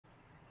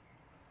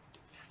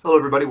Hello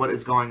everybody, what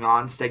is going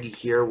on? Steggy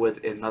here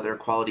with another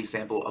quality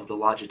sample of the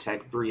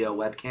Logitech BRIO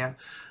webcam.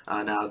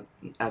 Now,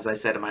 as I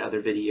said in my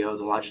other video,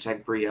 the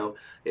Logitech BRIO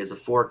is a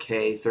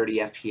 4K 30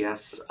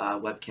 FPS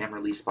webcam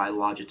released by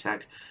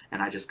Logitech,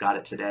 and I just got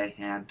it today.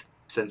 And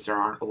since there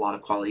aren't a lot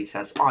of quality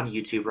tests on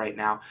YouTube right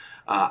now,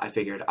 I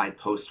figured I'd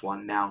post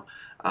one now.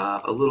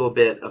 A little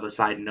bit of a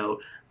side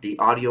note, the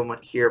audio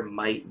here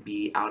might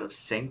be out of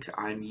sync.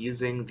 I'm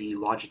using the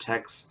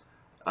Logitech's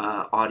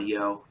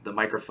audio, the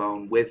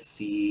microphone with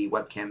the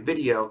webcam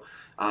video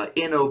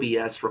in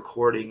OBS,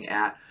 recording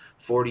at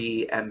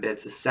 40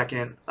 Mbps a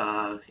second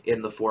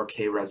in the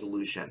 4K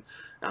resolution.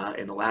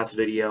 In the last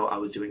video, I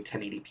was doing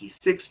 1080p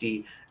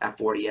 60 at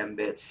 40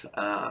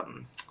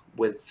 Mbps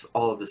with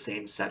all of the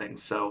same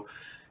settings. So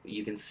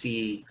you can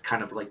see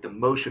kind of like the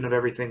motion of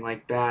everything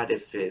like that,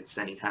 if it's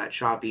any kind of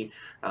choppy.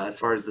 As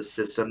far as the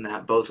system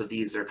that both of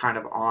these are kind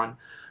of on,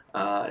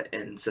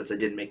 and since I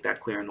didn't make that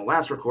clear in the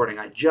last recording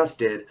I just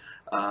did,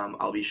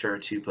 I'll be sure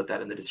to put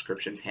that in the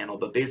description panel.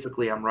 But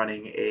basically I'm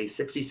running a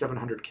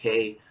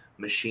 6700K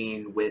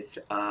machine with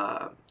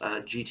a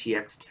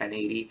GTX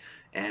 1080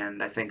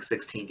 and I think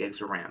 16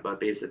 gigs of RAM, but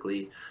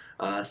basically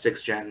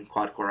 6th gen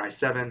quad-core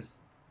i7,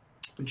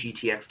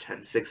 GTX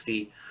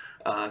 1060,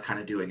 kind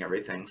of doing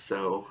everything.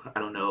 So I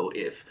don't know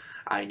if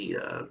I need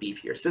a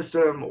beefier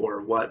system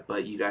or what,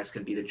 but you guys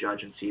can be the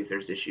judge and see if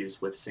there's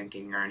issues with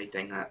syncing or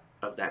anything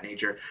of that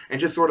nature, and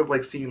just sort of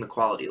like seeing the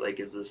quality.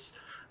 Like, is this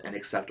an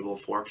acceptable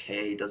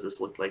 4K? Does this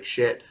look like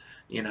shit?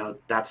 You know,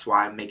 that's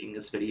why I'm making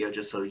this video,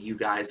 just so you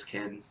guys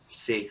can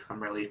see.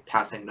 I'm really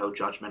passing no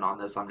judgment on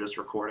this. I'm just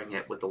recording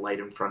it with the light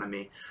in front of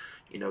me,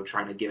 you know,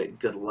 trying to give it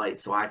good light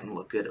so I can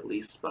look good at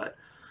least. But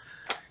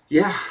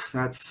yeah,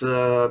 that's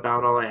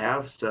about all I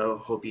have, so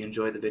hope you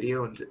enjoyed the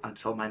video, and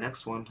until my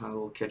next one, I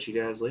will catch you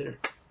guys later.